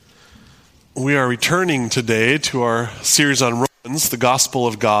We are returning today to our series on Romans, the gospel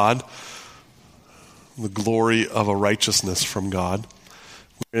of God, the glory of a righteousness from God.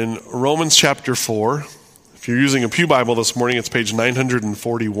 We're in Romans chapter 4. If you're using a Pew Bible this morning, it's page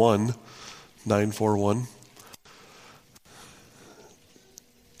 941. 941.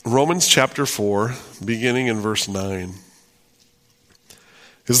 Romans chapter 4, beginning in verse 9.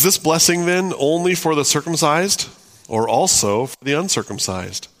 Is this blessing then only for the circumcised, or also for the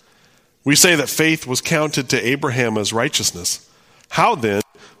uncircumcised? We say that faith was counted to Abraham as righteousness. How then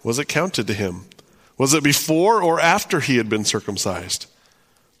was it counted to him? Was it before or after he had been circumcised?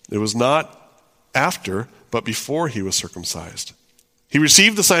 It was not after, but before he was circumcised. He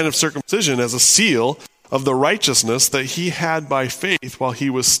received the sign of circumcision as a seal of the righteousness that he had by faith while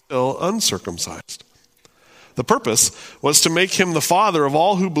he was still uncircumcised. The purpose was to make him the father of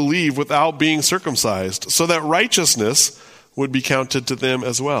all who believe without being circumcised, so that righteousness would be counted to them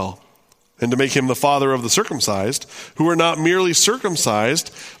as well. And to make him the father of the circumcised, who are not merely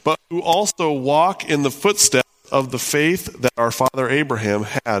circumcised, but who also walk in the footsteps of the faith that our father Abraham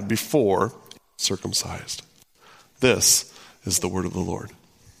had before circumcised. This is the word of the Lord.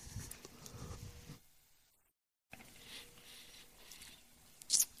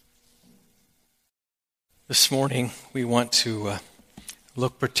 This morning, we want to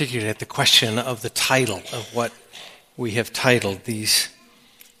look particularly at the question of the title of what we have titled these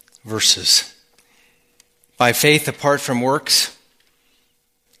verses. By faith apart from works.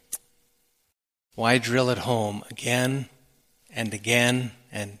 Why drill it home again and again,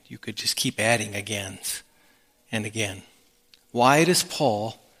 and you could just keep adding agains and again. Why does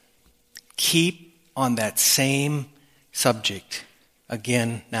Paul keep on that same subject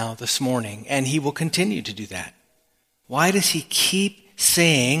again now this morning? And he will continue to do that. Why does he keep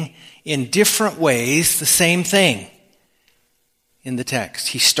saying in different ways the same thing in the text?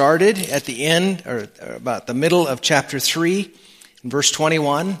 He started at the end, or about the middle of chapter 3, in verse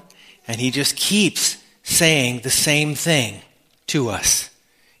 21, and he just keeps saying the same thing to us.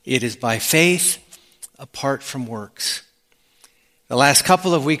 It is by faith apart from works. The last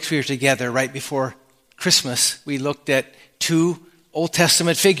couple of weeks we were together, right before Christmas, we looked at two Old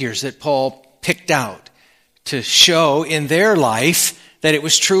Testament figures that Paul picked out to show in their life that it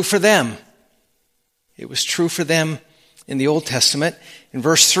was true for them. It was true for them in the Old Testament. In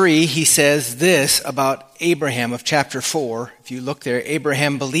verse 3, he says this about Abraham of chapter 4. If you look there,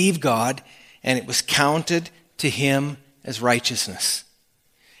 Abraham believed God, and it was counted to him as righteousness.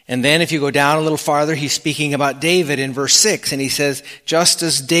 And then if you go down a little farther, he's speaking about David in verse 6, and he says, just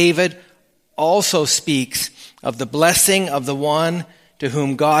as David also speaks of the blessing of the one to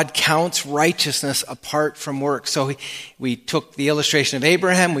whom God counts righteousness apart from works. So we took the illustration of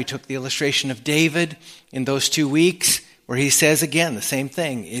Abraham, we took the illustration of David in those 2 weeks, where he says again the same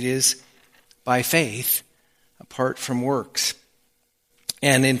thing. It is by faith apart from works.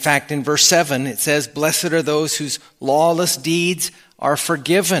 And in fact, in verse 7, it says, blessed are those whose lawless deeds are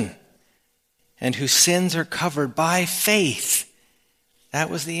forgiven and whose sins are covered by faith. That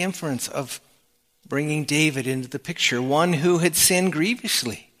was the inference of bringing David into the picture. One who had sinned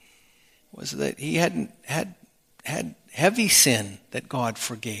grievously was that he hadn't had heavy sin that God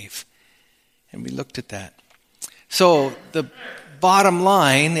forgave. And we looked at that. So the bottom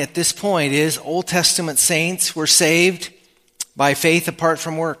line at this point is Old Testament saints were saved by faith apart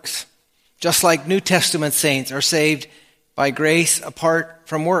from works. Just like New Testament saints are saved by grace apart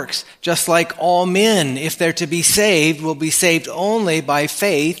from works. Just like all men, if they're to be saved, will be saved only by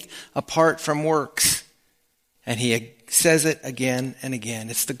faith apart from works. And he says it again and again.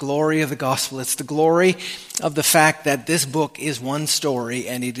 It's the glory of the gospel. It's the glory of the fact that this book is one story,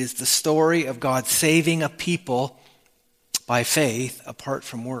 and it is the story of God saving a people by faith apart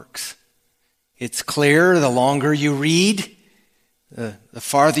from works. It's clear the longer you read, the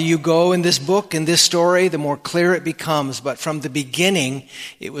farther you go in this book, in this story, the more clear it becomes. But from the beginning,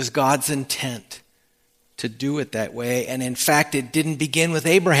 it was God's intent to do it that way. And in fact, it didn't begin with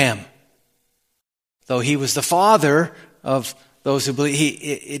Abraham. Though he was the father of those who believe,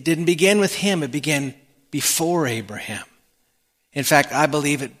 it didn't begin with him. It began before Abraham. In fact, I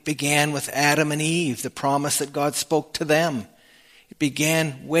believe it began with Adam and Eve, the promise that God spoke to them. It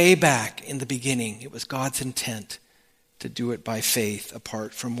began way back in the beginning. It was God's intent to do it by faith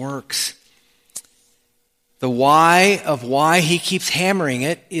apart from works. The why of why he keeps hammering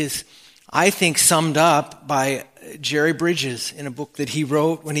it is, I think, summed up by Jerry Bridges in a book that he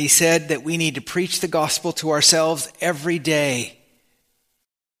wrote when he said that we need to preach the gospel to ourselves every day.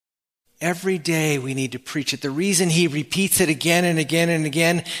 Every day we need to preach it. The reason he repeats it again and again and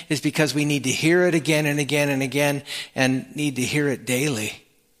again is because we need to hear it again and again and again, and need to hear it daily.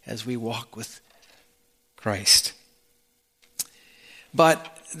 as we walk with Christ.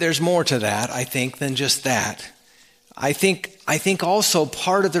 But there's more to that, I think, than just that. I think also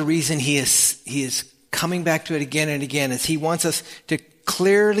part of the reason he is coming back to it again and again is he wants us to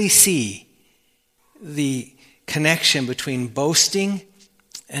clearly see the connection between boasting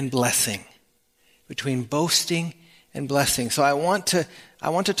and blessing. Between boasting and blessing. So I want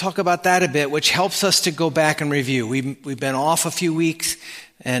to talk about that a bit, which helps us to go back and review. We've been off a few weeks,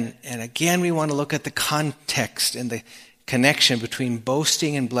 and again we want to look at the context and the connection between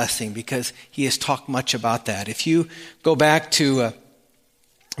boasting and blessing, because he has talked much about that. If you go back to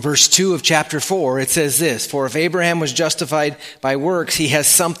verse 2 of chapter 4, it says this: "For if Abraham was justified by works, he has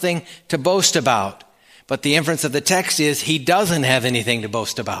something to boast about." But the inference of the text is he doesn't have anything to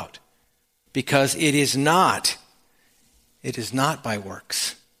boast about, because it is not by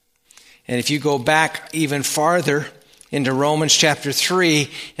works. And if you go back even farther into Romans chapter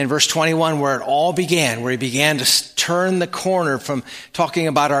 3 and verse 21, where it all began, where he began to turn the corner from talking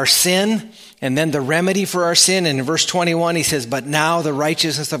about our sin and then the remedy for our sin. And in verse 21, he says, "But now the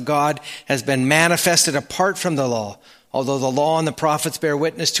righteousness of God has been manifested apart from the law. Although the law and the prophets bear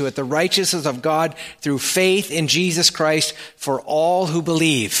witness to it, the righteousness of God through faith in Jesus Christ for all who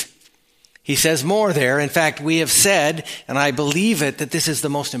believe." He says more there. In fact, we have said, and I believe it, that this is the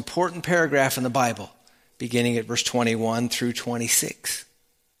most important paragraph in the Bible, beginning at verse 21 through 26.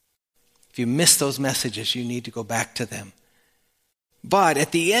 If you miss those messages, you need to go back to them. But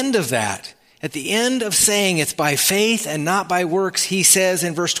at the end of that, at the end of saying it's by faith and not by works, he says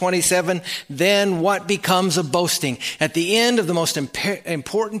in verse 27, "Then what becomes of boasting?" At the end of the most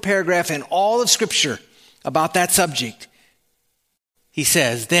important paragraph in all of Scripture about that subject, he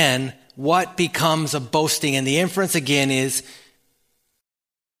says, "Then what becomes of boasting?" And the inference again is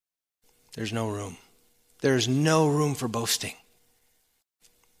there's no room. There's no room for boasting.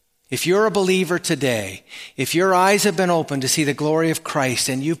 If you're a believer today, if your eyes have been opened to see the glory of Christ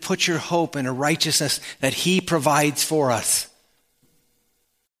and you've put your hope in a righteousness that he provides for us,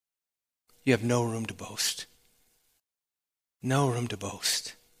 you have no room to boast. No room to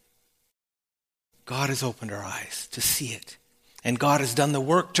boast. God has opened our eyes to see it, and God has done the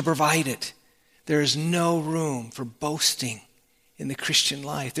work to provide it. There is no room for boasting in the Christian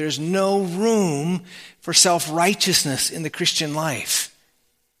life. There is no room for self-righteousness in the Christian life.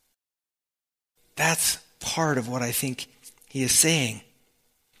 That's part of what I think he is saying.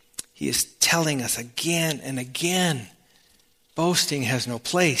 He is telling us again and again, boasting has no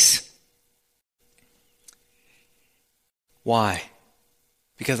place. Why?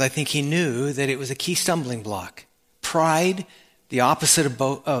 Because I think he knew that it was a key stumbling block. Pride, the opposite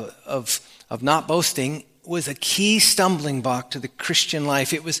of not boasting, was a key stumbling block to the Christian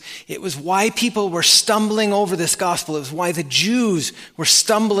life. It was why people were stumbling over this gospel. It was why the Jews were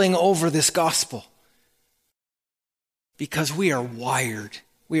stumbling over this gospel. Because we are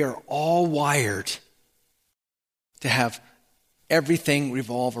all wired to have everything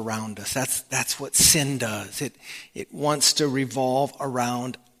revolve around us. That's what sin does. It wants to revolve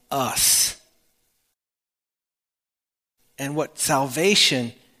around us. And what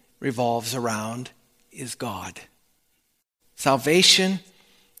salvation revolves around is God. Salvation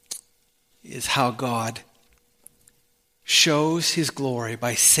is how God shows his glory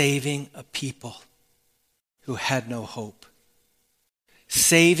by saving a people who had no hope.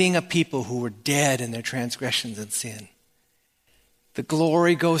 Saving a people who were dead in their transgressions and sin. The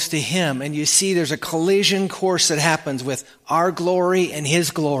glory goes to him. And you see there's a collision course that happens with our glory and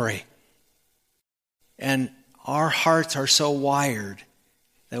his glory. And our hearts are so wired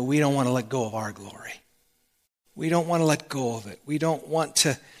that we don't want to let go of our glory. We don't want to let go of it. We don't want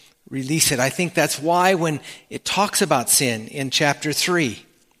to release it. I think that's why when it talks about sin in chapter 3,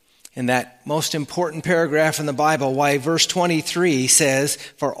 in that most important paragraph in the Bible, why verse 23 says,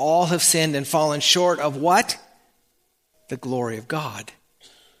 "For all have sinned and fallen short of" what? The glory of God.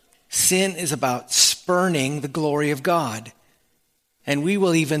 Sin is about spurning the glory of God. And we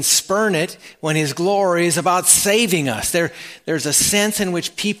will even spurn it when his glory is about saving us. There's a sense in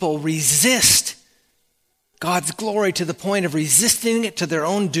which people resist God's glory to the point of resisting it to their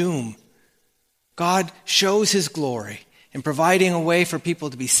own doom. God shows his glory in providing a way for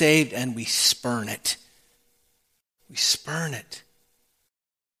people to be saved, and we spurn it. We spurn it.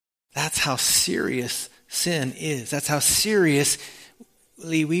 That's how serious sin is. That's how seriously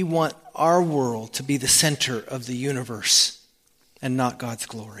we want our world to be the center of the universe and not God's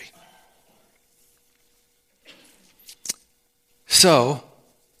glory. So,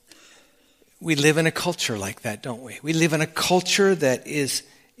 we live in a culture like that, don't we? We live in a culture that is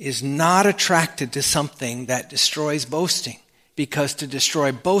not attracted to something that destroys boasting, because to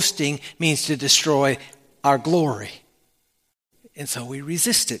destroy boasting means to destroy our glory. And so we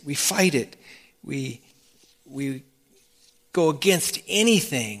resist it, we fight it, we go against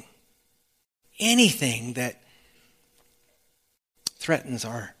anything that threatens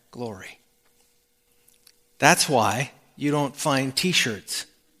our glory. That's why you don't find t-shirts.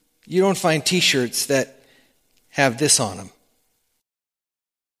 You don't find t-shirts that have this on them.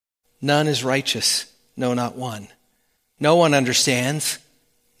 None is righteous, no, not one. No one understands.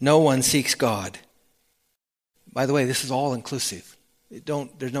 No one seeks God. By the way, this is all inclusive.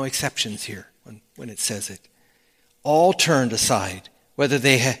 There's no exceptions here when it says it. All turned aside, whether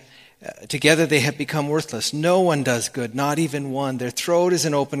together they have become worthless. No one does good, not even one. Their throat is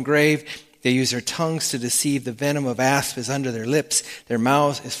an open grave. They use their tongues to deceive. The venom of asp is under their lips. Their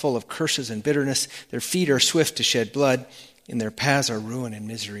mouth is full of curses and bitterness. Their feet are swift to shed blood. In their paths are ruin and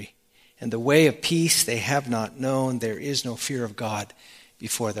misery. And the way of peace they have not known. There is no fear of God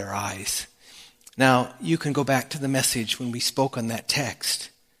before their eyes. Now, you can go back to the message when we spoke on that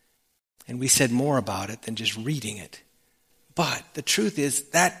text. And we said more about it than just reading it. But the truth is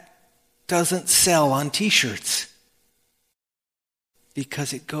that doesn't sell on t-shirts.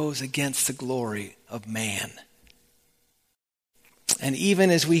 Because it goes against the glory of man. And even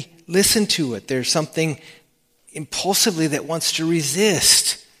as we listen to it, there's something impulsively that wants to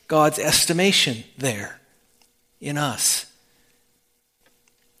resist God's estimation there in us.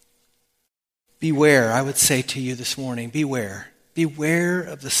 Beware, I would say to you this morning, beware. Beware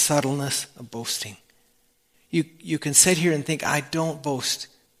of the subtleness of boasting. You can sit here and think, I don't boast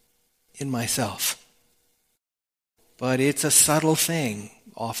in myself. But it's a subtle thing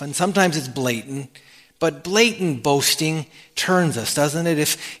often. Sometimes it's blatant. But blatant boasting turns us, doesn't it?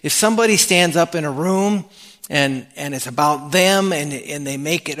 If somebody stands up in a room and it's about them and they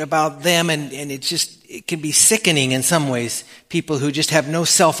make it about them and it can be sickening in some ways, people who just have no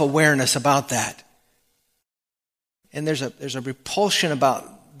self-awareness about that. And there's a repulsion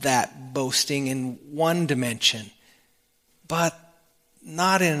about that boasting in one dimension, but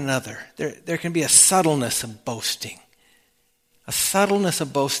not in another. There can be a subtleness of boasting. A subtleness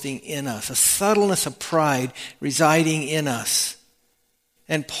of boasting in us, a subtleness of pride residing in us.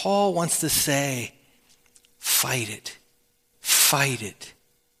 And Paul wants to say, fight it, fight it,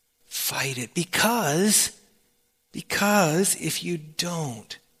 fight it. Because if you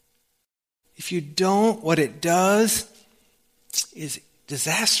don't, what it does is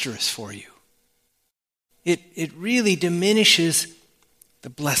disastrous for you. It really diminishes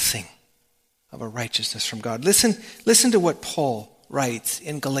the blessing of a righteousness from God. Listen to what Paul writes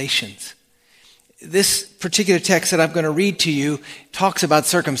in Galatians. This particular text that I'm going to read to you talks about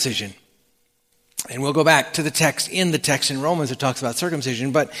circumcision. And we'll go back to the text in Romans that talks about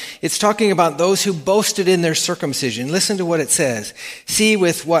circumcision, but it's talking about those who boasted in their circumcision. Listen to what it says. See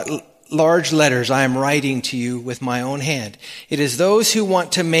with what large letters I am writing to you with my own hand. It is those who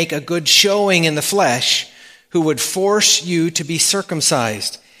want to make a good showing in the flesh who would force you to be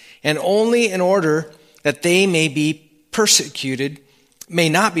circumcised, and only in order that they may not be persecuted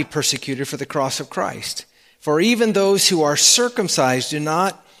for the cross of Christ. For even those who are circumcised do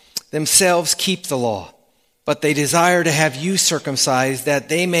not themselves keep the law, but they desire to have you circumcised, that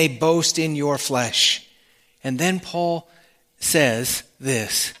they may boast in your flesh. And then Paul says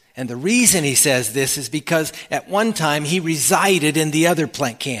this, and the reason he says this is because at one time he resided in the other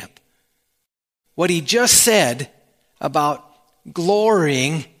camp. What he just said about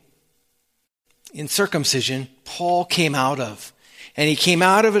glorying in circumcision, Paul came out of. And he came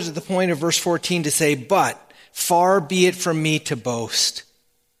out of it at the point of verse 14 to say, but far be it from me to boast,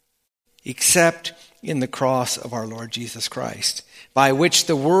 except in the cross of our Lord Jesus Christ, by which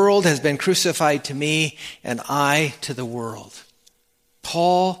the world has been crucified to me and I to the world.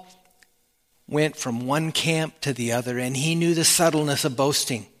 Paul went from one camp to the other, and he knew the subtleness of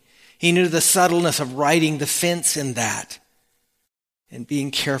boasting. He knew the subtleness of riding the fence in that and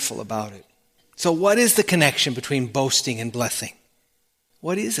being careful about it. So what is the connection between boasting and blessing?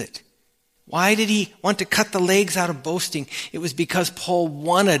 What is it? Why did he want to cut the legs out of boasting? It was because Paul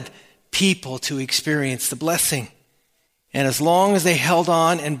wanted people to experience the blessing. And as long as they held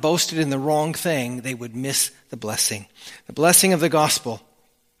on and boasted in the wrong thing, they would miss the blessing. The blessing of the gospel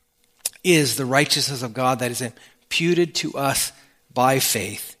is the righteousness of God that is imputed to us by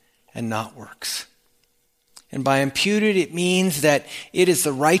faith and not works. And by imputed, it means that it is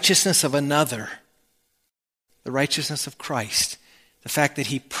the righteousness of another, the righteousness of Christ, the fact that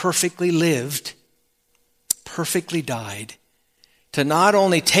he perfectly lived, perfectly died, to not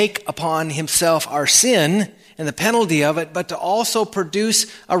only take upon himself our sin and the penalty of it, but to also produce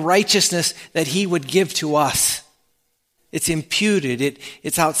a righteousness that he would give to us. It's imputed.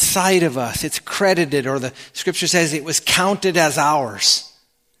 It's outside of us. It's credited, or the scripture says it was counted as ours.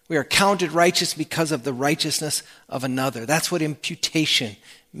 We are counted righteous because of the righteousness of another. That's what imputation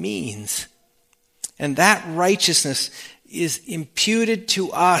means. And that righteousness is imputed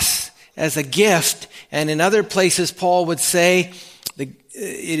to us as a gift. And in other places, Paul would say it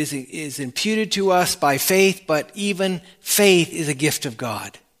is imputed to us by faith, but even faith is a gift of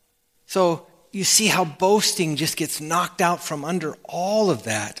God. So you see how boasting just gets knocked out from under all of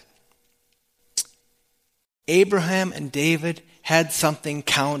that. Abraham and David had something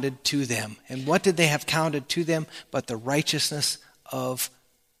counted to them. And what did they have counted to them but the righteousness of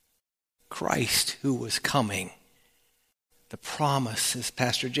Christ who was coming? The promise, as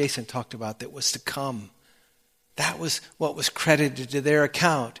Pastor Jason talked about, that was to come. That was what was credited to their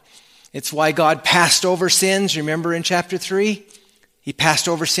account. It's why God passed over sins. Remember in chapter 3? He passed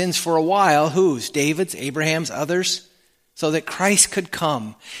over sins for a while. Whose? David's, Abraham's, others. So that Christ could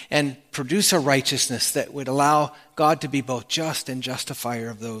come and produce a righteousness that would allow God to be both just and justifier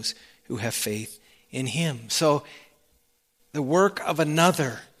of those who have faith in him. So the work of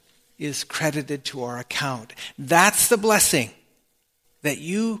another is credited to our account. That's the blessing that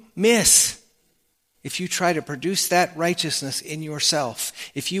you miss if you try to produce that righteousness in yourself.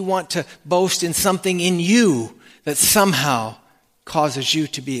 If you want to boast in something in you that somehow causes you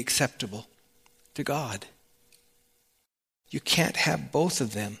to be acceptable to God. You can't have both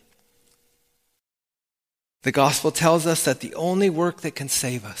of them. The gospel tells us that the only work that can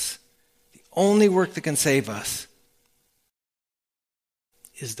save us,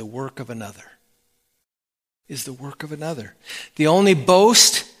 is the work of another. The only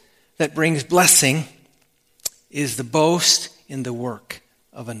boast that brings blessing is the boast in the work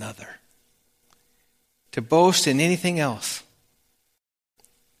of another. To boast in anything else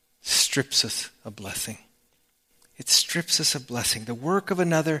strips us of blessing. It strips us of blessing. The work of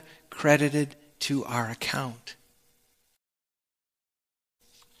another credited to our account.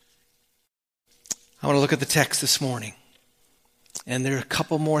 I want to look at the text this morning. And there are a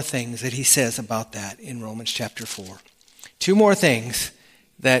couple more things that he says about that in Romans chapter 4. Two more things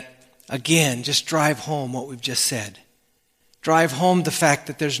that, again, just drive home what we've just said. Drive home the fact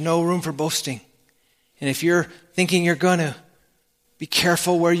that there's no room for boasting. And if you're thinking you're going to, be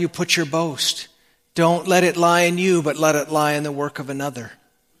careful where you put your boast. Don't let it lie in you, but let it lie in the work of another.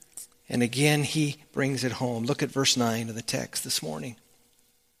 And again, he brings it home. Look at verse 9 of the text this morning.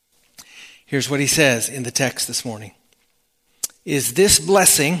 Here's what he says in the text this morning. Is this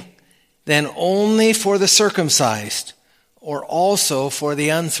blessing then only for the circumcised or also for the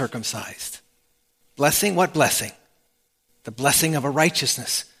uncircumcised? Blessing? What blessing? The blessing of a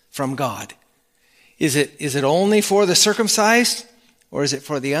righteousness from God. Is it only for the circumcised or is it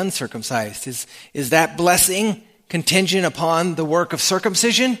for the uncircumcised? Is that blessing contingent upon the work of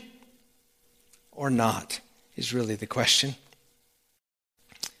circumcision or not, is really the question.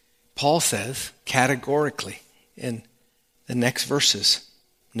 Paul says categorically in the next verses,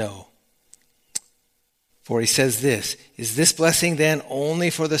 no. For he says this, is this blessing then only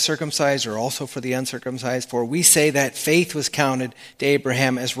for the circumcised or also for the uncircumcised? For we say that faith was counted to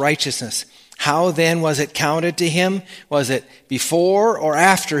Abraham as righteousness. How then was it counted to him? Was it before or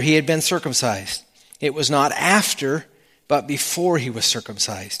after he had been circumcised? It was not after, but before he was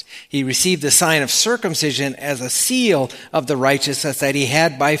circumcised. He received the sign of circumcision as a seal of the righteousness that he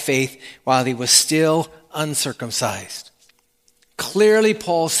had by faith while he was still uncircumcised. Clearly,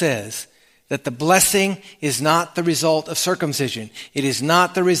 Paul says that the blessing is not the result of circumcision. It is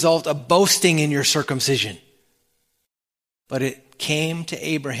not the result of boasting in your circumcision. But it came to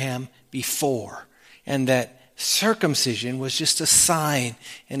Abraham before. And that circumcision was just a sign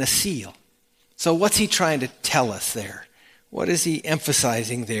and a seal. So what's he trying to tell us there? What is he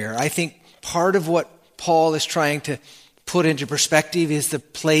emphasizing there? I think part of what Paul is trying to put into perspective is the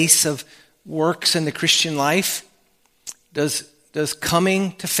place of works in the Christian life. Does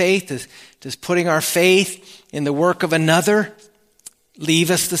coming to faith, does putting our faith in the work of another leave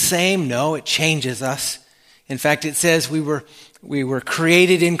us the same? No, it changes us. In fact, it says we were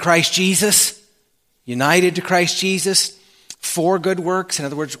created in Christ Jesus, united to Christ Jesus, for good works. In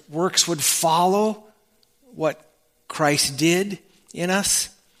other words, works would follow what Christ did in us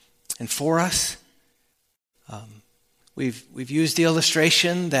and for us. We've used the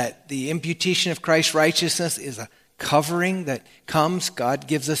illustration that the imputation of Christ's righteousness is a covering that comes. God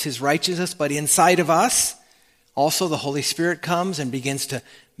gives us his righteousness, but inside of us, also the Holy Spirit comes and begins to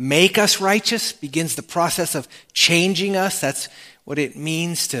make us righteous, begins the process of changing us. That's what it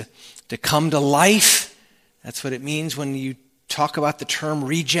means to come to life. That's what it means when you talk about the term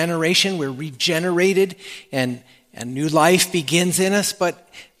regeneration. We're regenerated, and and new life begins in us, but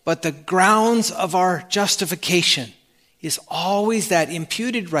the grounds of our justification is always that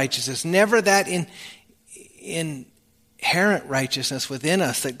imputed righteousness, never that inherent righteousness within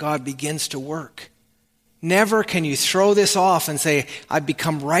us that God begins to work. Never can you throw this off and say, I've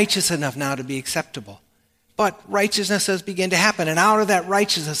become righteous enough now to be acceptable. But righteousness does begin to happen, and out of that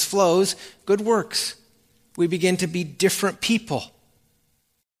righteousness flows good works. We begin to be different people.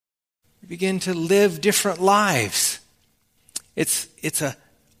 We begin to live different lives. It's a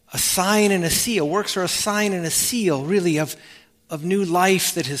sign and a seal. Works are a sign and a seal, really, of new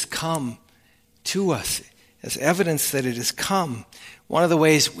life that has come to us, as evidence that it has come. One of the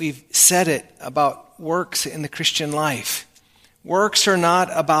ways we've said it about works in the Christian life, works are not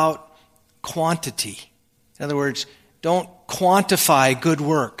about quantity. In other words, don't quantify good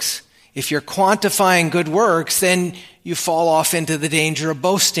works. If you're quantifying good works, then you fall off into the danger of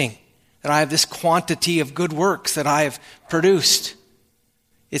boasting, that I have this quantity of good works that I have produced.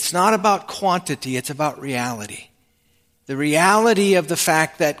 It's not about quantity, it's about reality. The reality of the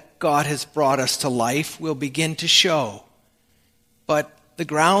fact that God has brought us to life will begin to show. But the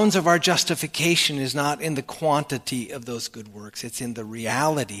grounds of our justification is not in the quantity of those good works. It's in the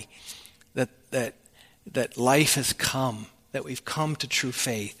reality that life has come, that we've come to true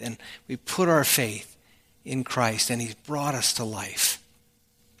faith, and we put our faith in Christ, and He's brought us to life.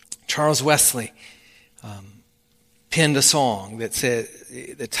 Charles Wesley penned a song that said,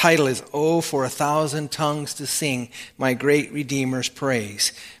 the title is, "Oh, for 1,000 tongues to sing my great Redeemer's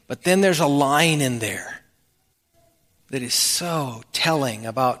praise." But then there's a line in there that is so telling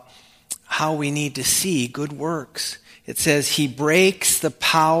about how we need to see good works. It says, He breaks the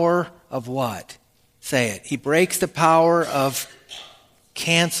power of what? Say it. He breaks the power of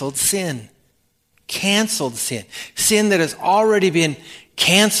canceled sin. Canceled sin. Sin that has already been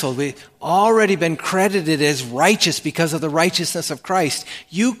canceled. We've already been credited as righteous because of the righteousness of Christ.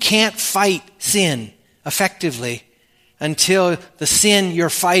 You can't fight sin effectively until the sin you're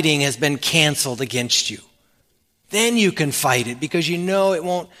fighting has been canceled against you. Then you can fight it because you know it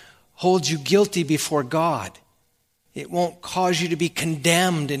won't hold you guilty before God. It won't cause you to be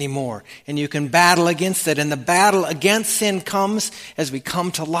condemned anymore. And you can battle against it. And the battle against sin comes as we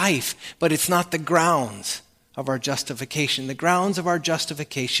come to life. But it's not the grounds of our justification. The grounds of our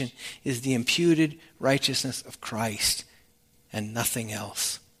justification is the imputed righteousness of Christ and nothing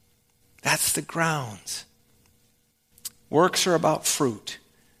else. That's the grounds. Works are about fruit,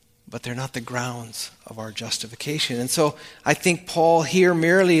 but they're not the grounds of our justification. And so I think Paul here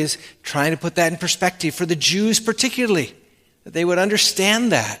merely is trying to put that in perspective for the Jews particularly, that they would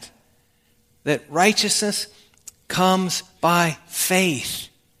understand that righteousness comes by faith,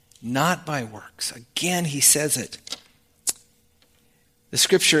 not by works. Again, he says it. The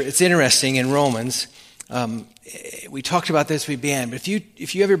scripture, it's interesting in Romans. We talked about this as we began, but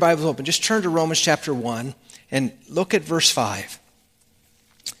if you have your Bibles open, just turn to Romans chapter 1 and look at verse 5.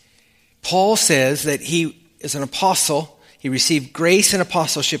 Paul says that he is an apostle. He received grace and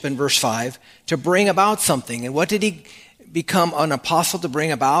apostleship in verse 5 to bring about something. And what did he become an apostle to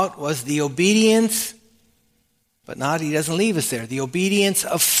bring about? Was the obedience, but not, he doesn't leave us there, the obedience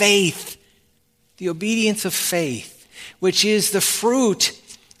of faith. The obedience of faith, which is the fruit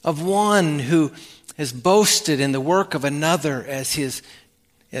of one who has boasted in the work of another as his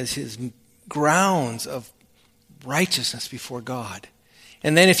grounds of righteousness before God.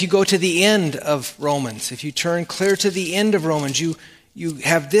 And then if you go to the end of Romans, if you turn clear to the end of Romans, you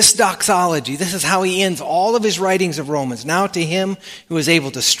have this doxology. This is how he ends all of his writings of Romans. Now to him who is able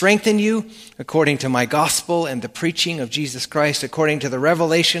to strengthen you according to my gospel and the preaching of Jesus Christ, according to the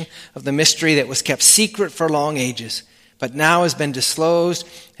revelation of the mystery that was kept secret for long ages, but now has been disclosed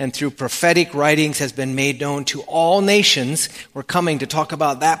and through prophetic writings has been made known to all nations. We're coming to talk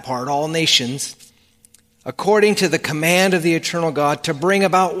about that part, all nations, according to the command of the eternal God, to bring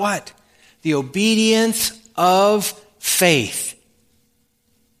about what? The obedience of faith.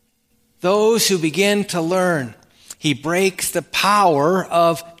 Those who begin to learn, he breaks the power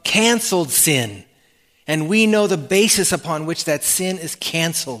of canceled sin. And we know the basis upon which that sin is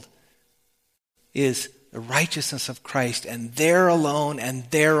canceled is the righteousness of Christ, and there alone and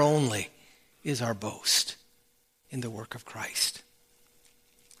there only is our boast in the work of Christ.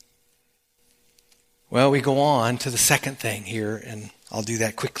 Well, we go on to the second thing here, and I'll do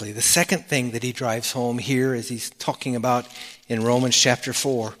that quickly. The second thing that he drives home here as he's talking about in Romans chapter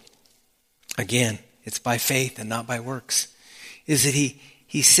 4, again, it's by faith and not by works, is that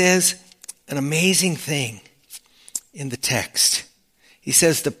he says an amazing thing in the text. He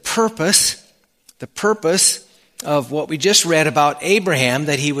says the purpose of what we just read about Abraham,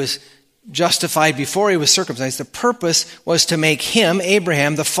 that he was justified before he was circumcised, the purpose was to make him,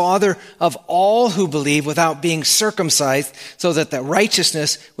 Abraham, the father of all who believe without being circumcised, so that the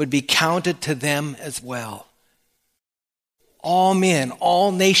righteousness would be counted to them as well. All men,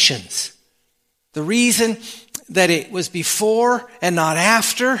 all nations. The reason that it was before and not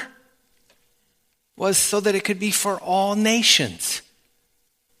after was so that it could be for all nations.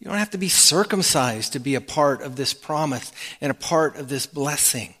 You don't have to be circumcised to be a part of this promise and a part of this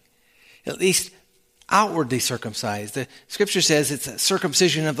blessing. At least outwardly circumcised. The scripture says it's a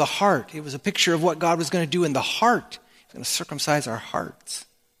circumcision of the heart. It was a picture of what God was going to do in the heart. He's going to circumcise our hearts.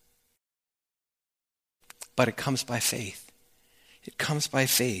 But it comes by faith. It comes by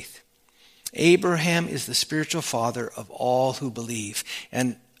faith. Abraham is the spiritual father of all who believe.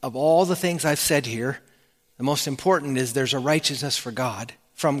 And of all the things I've said here, the most important is there's a righteousness from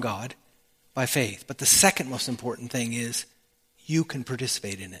God by faith. But the second most important thing is you can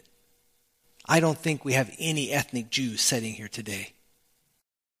participate in it. I don't think we have any ethnic Jews sitting here today.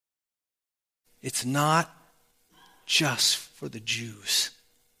 It's not just for the Jews.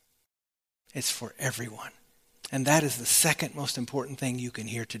 It's for everyone. And that is the second most important thing you can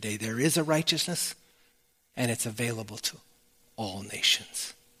hear today. There is a righteousness, and it's available to all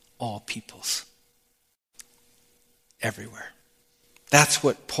nations, all peoples, everywhere. That's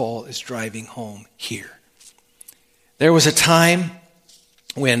what Paul is driving home here. There was a time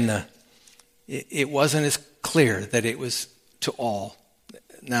when it wasn't as clear that it was to all.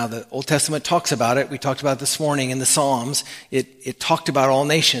 Now, the Old Testament talks about it. We talked about it this morning in the Psalms. It talked about all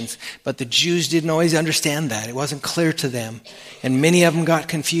nations, but the Jews didn't always understand that. It wasn't clear to them, and many of them got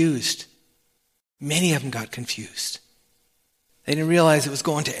confused. Many of them got confused. They didn't realize it was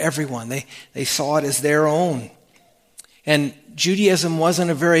going to everyone. They saw it as their own. And Judaism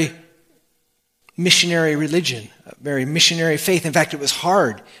wasn't a very missionary religion, a very missionary faith. In fact, it was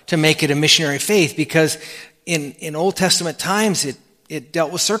hard to make it a missionary faith because in Old Testament times it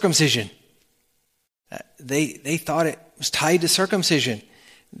dealt with circumcision. They thought it was tied to circumcision.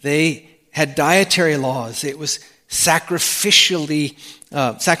 They had dietary laws. It was sacrificial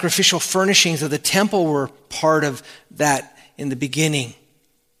furnishings of the temple were part of that in the beginning.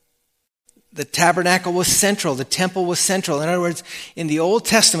 The tabernacle was central. The temple was central. In other words, in the Old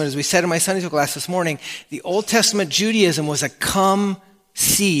Testament, as we said in my Sunday school class this morning, the Old Testament Judaism was a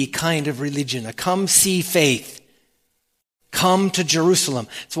come-see kind of religion, a come-see faith. Come to Jerusalem.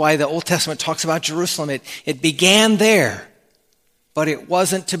 That's why the Old Testament talks about Jerusalem. It began there, but it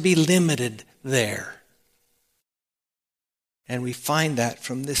wasn't to be limited there. And we find that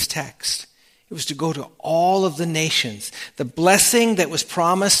from this text. It was to go to all of the nations. The blessing that was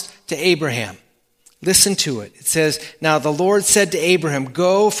promised to Abraham. Listen to it. It says, "Now the Lord said to Abraham,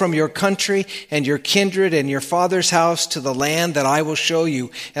 go from your country and your kindred and your father's house to the land that I will show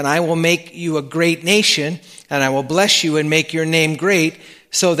you, and I will make you a great nation, and I will bless you and make your name great,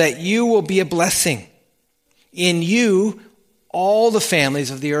 so that you will be a blessing. In you, all the families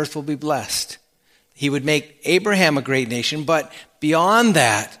of the earth will be blessed." He would make Abraham a great nation, but beyond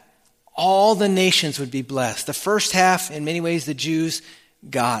that, all the nations would be blessed. The first half, in many ways, the Jews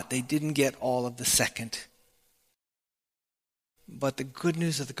got. They didn't get all of the second. But the good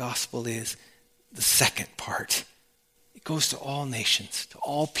news of the gospel is the second part. It goes to all nations, to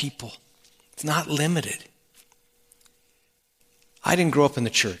all people. It's not limited. I didn't grow up in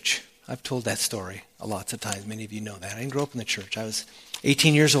the church. I've told that story lots of times. Many of you know that. I didn't grow up in the church. I was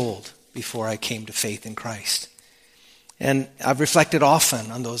 18 years old before I came to faith in Christ. And I've reflected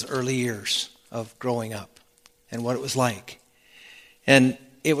often on those early years of growing up and what it was like. And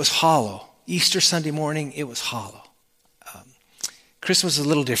it was hollow. Easter Sunday morning, it was hollow. Christmas was a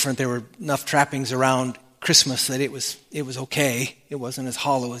little different. There were enough trappings around Christmas that it was okay. It wasn't as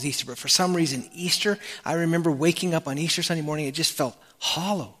hollow as Easter. But for some reason, Easter, I remember waking up on Easter Sunday morning, it just felt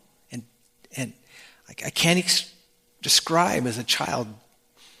hollow. And I can't describe as a child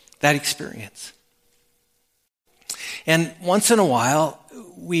that experience. And once in a while,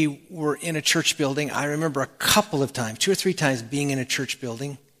 we were in a church building. I remember a couple of times, 2 or 3 times being in a church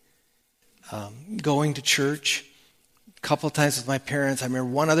building, going to church, a couple of times with my parents. I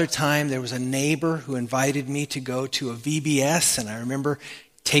remember one other time there was a neighbor who invited me to go to a VBS, and I remember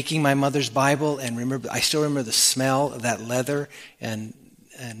taking my mother's Bible, and I still remember the smell of that leather, and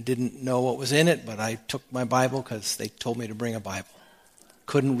didn't know what was in it, but I took my Bible because they told me to bring a Bible.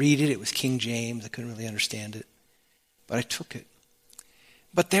 Couldn't read it. It was King James. I couldn't really understand it. But I took it.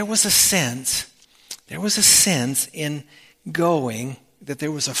 But there was a sense in going that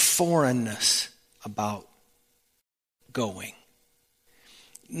there was a foreignness about going.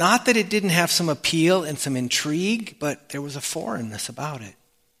 Not that it didn't have some appeal and some intrigue, but there was a foreignness about it.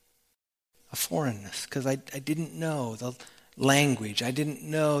 a foreignness, because I didn't know the language. I didn't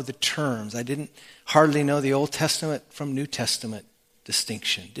know the terms. I didn't hardly know the Old Testament from New Testament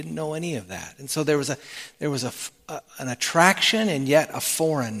distinction. Didn't know any of that. And so there was an attraction and yet a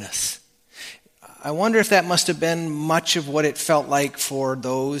foreignness. I wonder if that must have been much of what it felt like for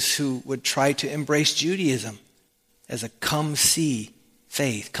those who would try to embrace Judaism as a come see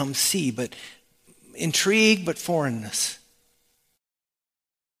faith. Come see, but intrigue, but foreignness.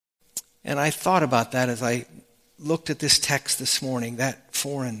 And I thought about that as I looked at this text this morning, that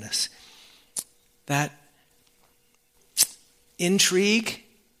foreignness, that intrigue,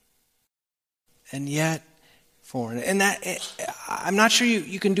 and yet foreign. And that, I'm not sure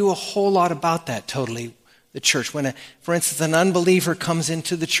you can do a whole lot about that totally, the church. When, for instance, an unbeliever comes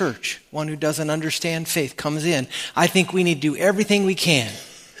into the church, one who doesn't understand faith comes in, I think we need to do everything we can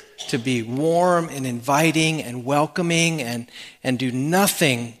to be warm and inviting and welcoming and do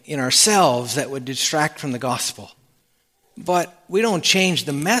nothing in ourselves that would distract from the gospel. But we don't change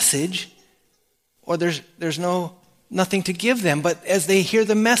the message, or there's nothing to give them. But as they hear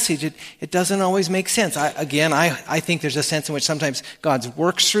the message, it doesn't always make sense. I think there's a sense in which sometimes God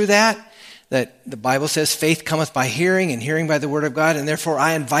works through that the Bible says faith cometh by hearing and hearing by the word of God, and therefore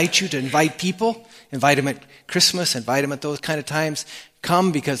I invite you to invite people, invite them at Christmas, invite them at those kind of times.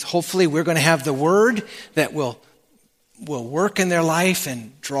 Come, because hopefully we're going to have the word that will work in their life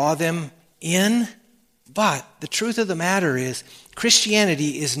and draw them in. But the truth of the matter is,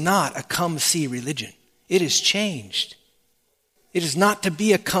 Christianity is not a come-see religion. It has changed. It is not to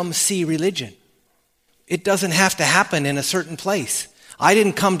be a come-see religion. It doesn't have to happen in a certain place. I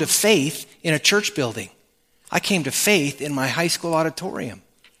didn't come to faith in a church building. I came to faith in my high school auditorium.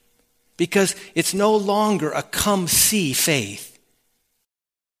 Because it's no longer a come-see faith.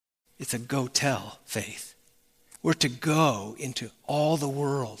 It's a go-tell faith. We're to go into all the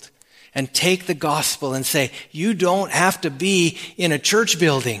world and take the gospel and say, you don't have to be in a church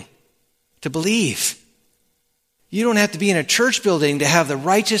building to believe. You don't have to be in a church building to have the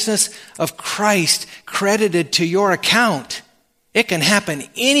righteousness of Christ credited to your account. It can happen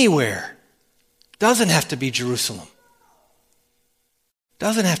anywhere. Doesn't have to be Jerusalem.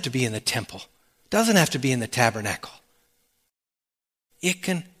 Doesn't have to be in the temple. Doesn't have to be in the tabernacle. It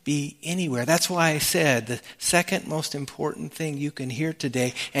can be anywhere. That's why I said the second most important thing you can hear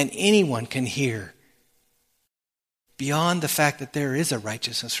today, and anyone can hear, beyond the fact that there is a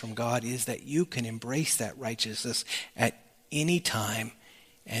righteousness from God, is that you can embrace that righteousness at any time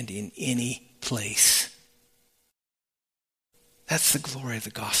and in any place. That's the glory of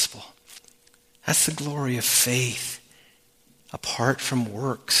the gospel. That's the glory of faith, apart from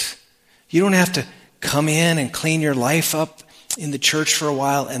works. You don't have to come in and clean your life up in the church for a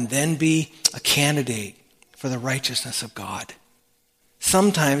while and then be a candidate for the righteousness of God.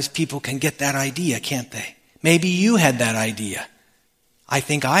 Sometimes people can get that idea, can't they? Maybe you had that idea. I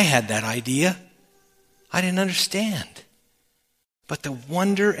think I had that idea. I didn't understand. But the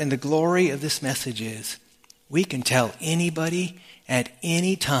wonder and the glory of this message is we can tell anybody at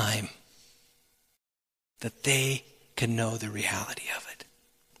any time that they can know the reality of it.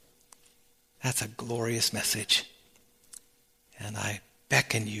 That's a glorious message. And I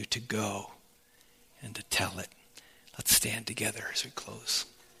beckon you to go and to tell it. Let's stand together as we close.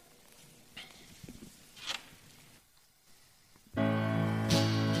 We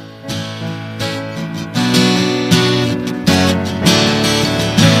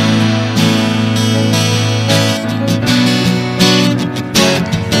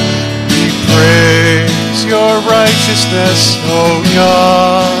praise your righteousness, O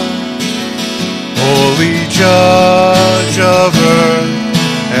God. Holy Judge of earth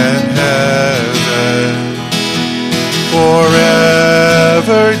and heaven,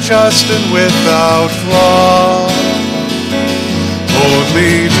 forever just and without flaw,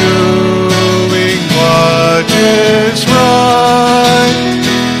 only doing what is right.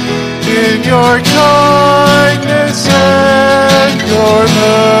 In your kindness and your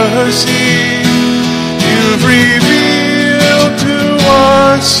mercy, you've revealed to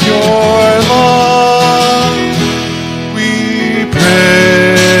us your love. We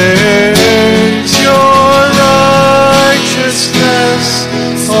praise your righteousness,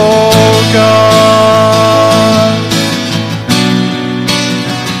 O God.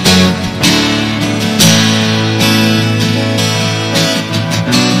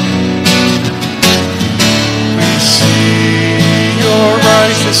 We see your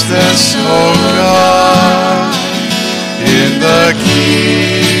righteousness, O God, in the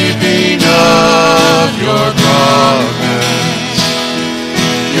keeping of your promise,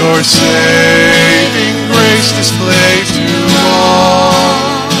 your saving grace displayed to all,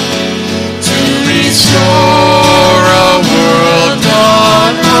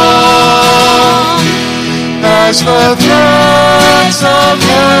 as the threats of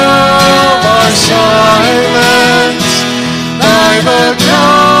hell are silenced by the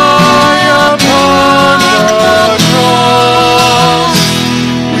cry upon the cross.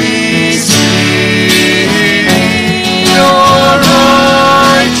 We see your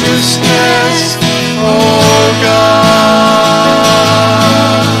righteousness, O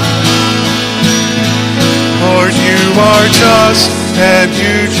God. Lord, you are just and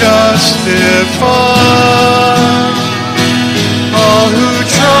you justify all who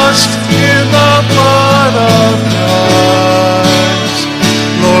trust in the blood of Christ.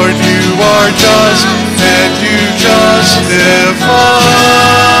 Lord, you are just and you justify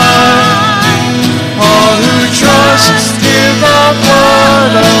all who trust in the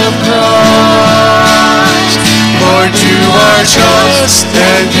blood of Christ. Lord, you are just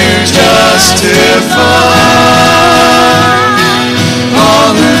and you justify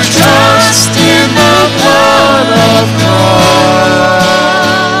all who trust in the blood of Christ.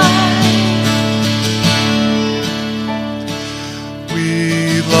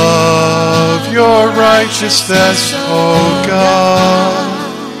 We love your righteousness, O God.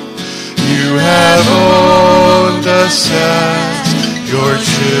 You have owned us as your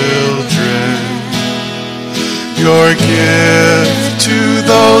children. Your gift to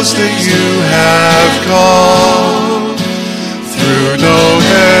those that you have called through no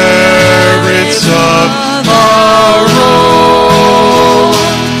merits of our own,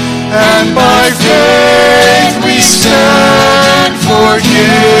 and by faith we stand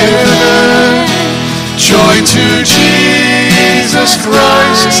forgiven, joined to Jesus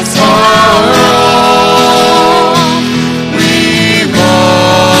Christ our own. We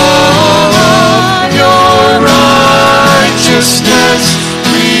love your righteousness,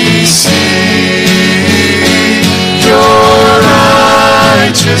 we see your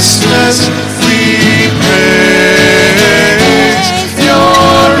righteousness, we praise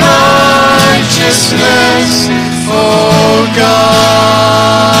your righteousness, O God.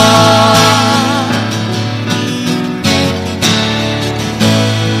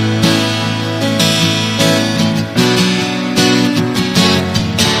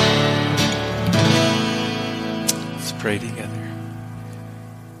 Let's pray together.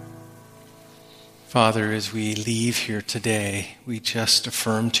 Father, as we leave here today, we just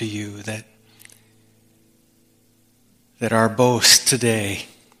affirm to you that our boast today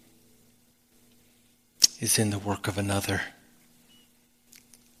is in the work of another.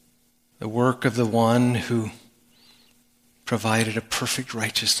 The work of the one who provided a perfect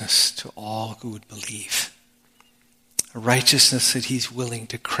righteousness to all who would believe. A righteousness that he's willing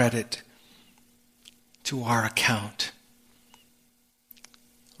to credit to our account.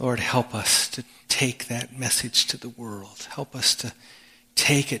 Lord, help us to take that message to the world. Help us to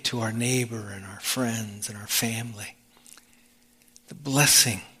take it to our neighbor and our friends and our family. The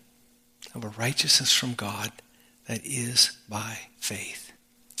blessing of a righteousness from God that is by faith.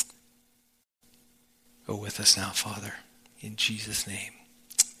 Go with us now, Father, in Jesus' name.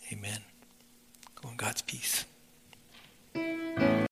 Amen. Go in God's peace.